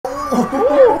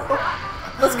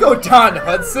Let's go, Don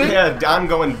Hudson. Yeah, Don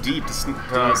going deep to Dude, snuff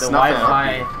the it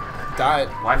Wi-Fi.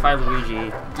 Wi-Fi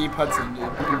Luigi. Deep Hudson, dude.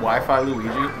 Wi-Fi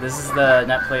Luigi? This is the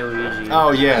net play Luigi.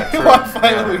 Oh, yeah.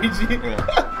 Wi-Fi Luigi.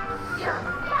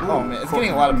 Yeah. Oh, man. It's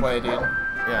getting a lot of play, dude.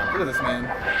 Yeah. Look at this, man.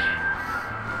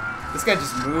 This guy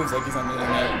just moves like he's on the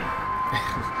internet.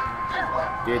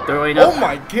 Dude, throwing up. Oh,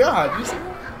 my God. You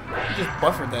just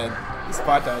buffered that. You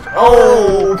spot dodge.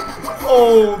 Oh!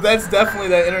 Oh, that's definitely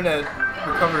that internet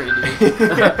recovery, dude.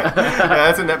 Yeah,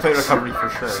 that's a net play recovery for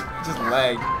sure. Just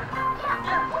lag.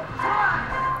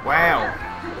 Wow.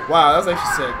 Wow, that was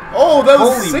actually sick. Oh, that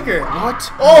was Holy sicker.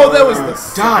 What? Oh, that was the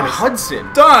Don sickest.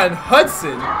 Hudson. Don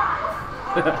Hudson.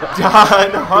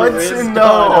 Don Hudson,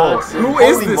 no. Who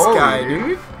is Holy this moly, guy,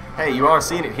 dude? Hey, you are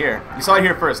seeing it here. You saw it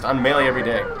here first on Melee every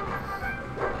day.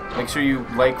 Make sure you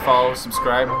like, follow,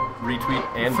 subscribe, retweet,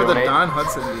 and For donate. the Don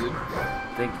Hudson, dude.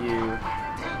 Thank you.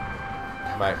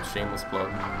 My shameless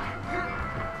plug.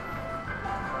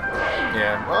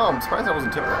 Yeah. Well, I'm surprised I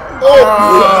wasn't tipper. Oh!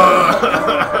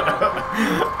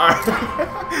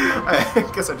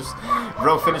 I guess I just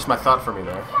finished my thought for me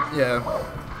there. Yeah.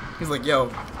 He's like, yo,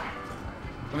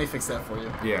 let me fix that for you.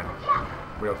 Yeah.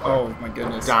 Real quick. Oh my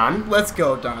goodness. Don. Let's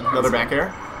go, Don. Another back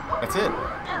air. That's it.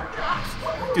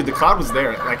 Dude, the cloud was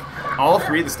there. Like, all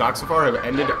three of the stocks so far have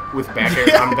ended with back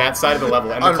airs on that side of the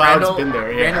level, and the cloud's been there.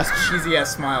 Yeah. Randall's cheesy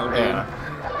ass smile, dude. Yeah.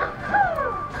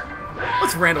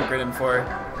 What's Randall grinning for?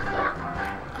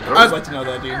 I'd like to know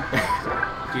that, dude.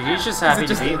 Dude, he's just happy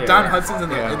to be there. Don Hudson's in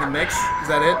the mix? Is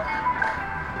that it?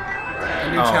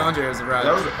 A new challenger has arrived.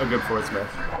 That was a good forward smash.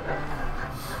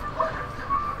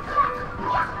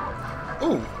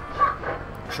 Ooh.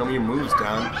 Show me your moves,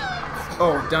 Don.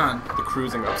 Oh, Don. The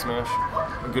cruising up smash.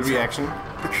 A good reaction.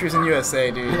 The cruising USA,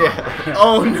 dude. Yeah.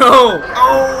 Oh, no.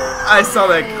 Oh, I saw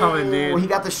that coming, dude. Well, he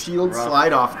got the shield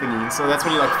slide off thingy, so that's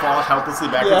when you like fall helplessly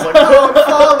backwards, like, oh, I'm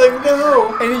falling,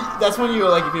 no. And that's when you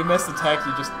like, if you miss the attack,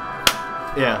 you just,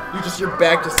 your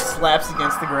back just slaps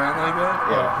against the ground like that.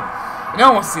 Yeah.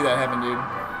 No one wants to see that happen, dude.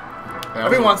 Yeah,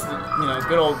 Everyone wants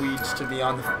good old Luigi to be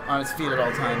on his feet at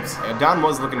all times. Yeah, Don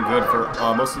was looking good for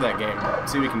most of that game. Let's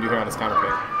see what we can do here on his counter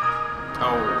pick.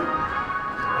 Oh.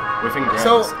 Whiffing grabs.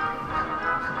 So,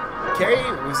 Kerry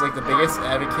was like the biggest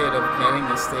advocate of banning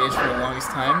this stage for the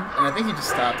longest time, and I think he just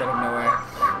stopped out of nowhere.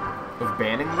 Of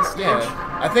banning this stage?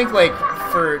 Yeah. I think like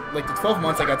for like the 12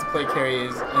 months I got to play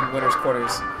Kerry's in winners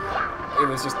quarters, it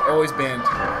was just always banned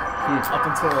up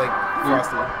until like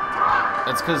Frosty.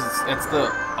 That's because it's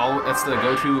the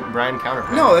go-to Brian counter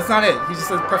pick. No, that's not it. He just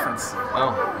says preference.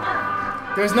 Oh.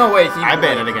 There's no way he. I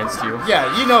banned it against you. Yeah,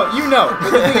 you know.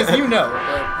 But the thing is, you know.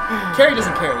 But Kerry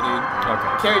doesn't care, dude.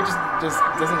 Okay. Kerry just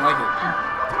doesn't like it.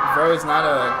 Bro is not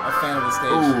a fan of the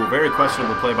stage. Ooh, very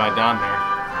questionable play by Don there.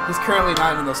 He's currently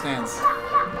not in those stands.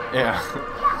 Yeah.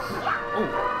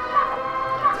 Ooh.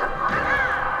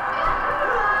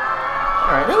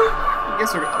 All right. Really? I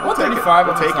guess we'll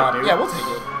 135 We'll take it, dude. Yeah, we'll take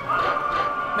it.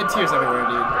 Mid-tiers everywhere,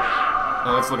 dude.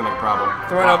 Oh, that's looking like a problem.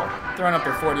 Throwing up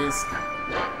their 40s.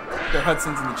 Their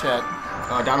Hudsons in the chat.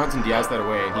 Don Hudson Diaz that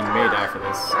away, and he may die for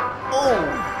this. Oh!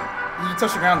 He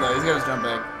touched the ground though. He's got his jump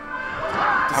back.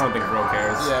 I don't think Bro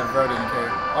cares. Yeah, Bro didn't care.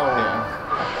 Oh. Yeah.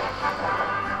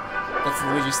 That's the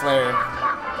Luigi Slayer.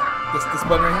 This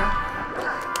button right here?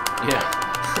 Yeah.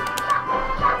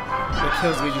 It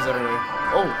kills Luigi's everywhere.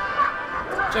 Oh!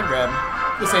 Jump grab.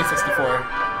 This ain't 64.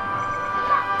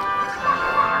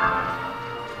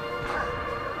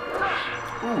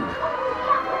 Ooh.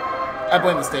 I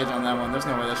blame the stage on that one. There's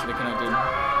no way that should have connected.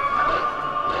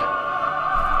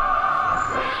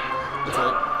 That's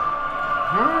it.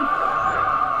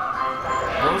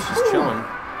 Bro's just chilling.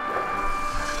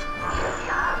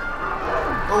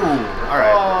 Oh,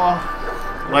 alright.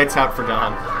 Lights out for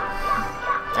Don.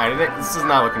 Alright, this is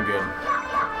not looking good.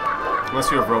 Unless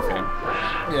you're a Bro fan.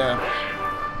 Yeah.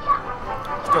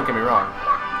 Just don't get me wrong.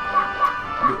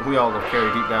 We all love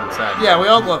Kerry deep down inside. Yeah, we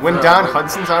all love when Bro, Don but...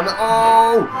 Hudson's on the...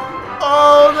 Oh!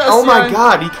 That's Oh my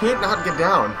god, he can't not get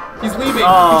down. He's leaving.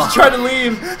 He's trying to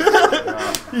leave.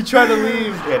 He tried to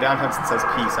leave. Yeah, Don Hudson says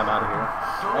peace, I'm out of here.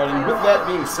 Alright, and with that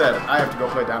being said, I have to go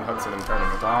play Don Hudson in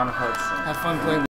tournament. Don Hudson. Have fun playing.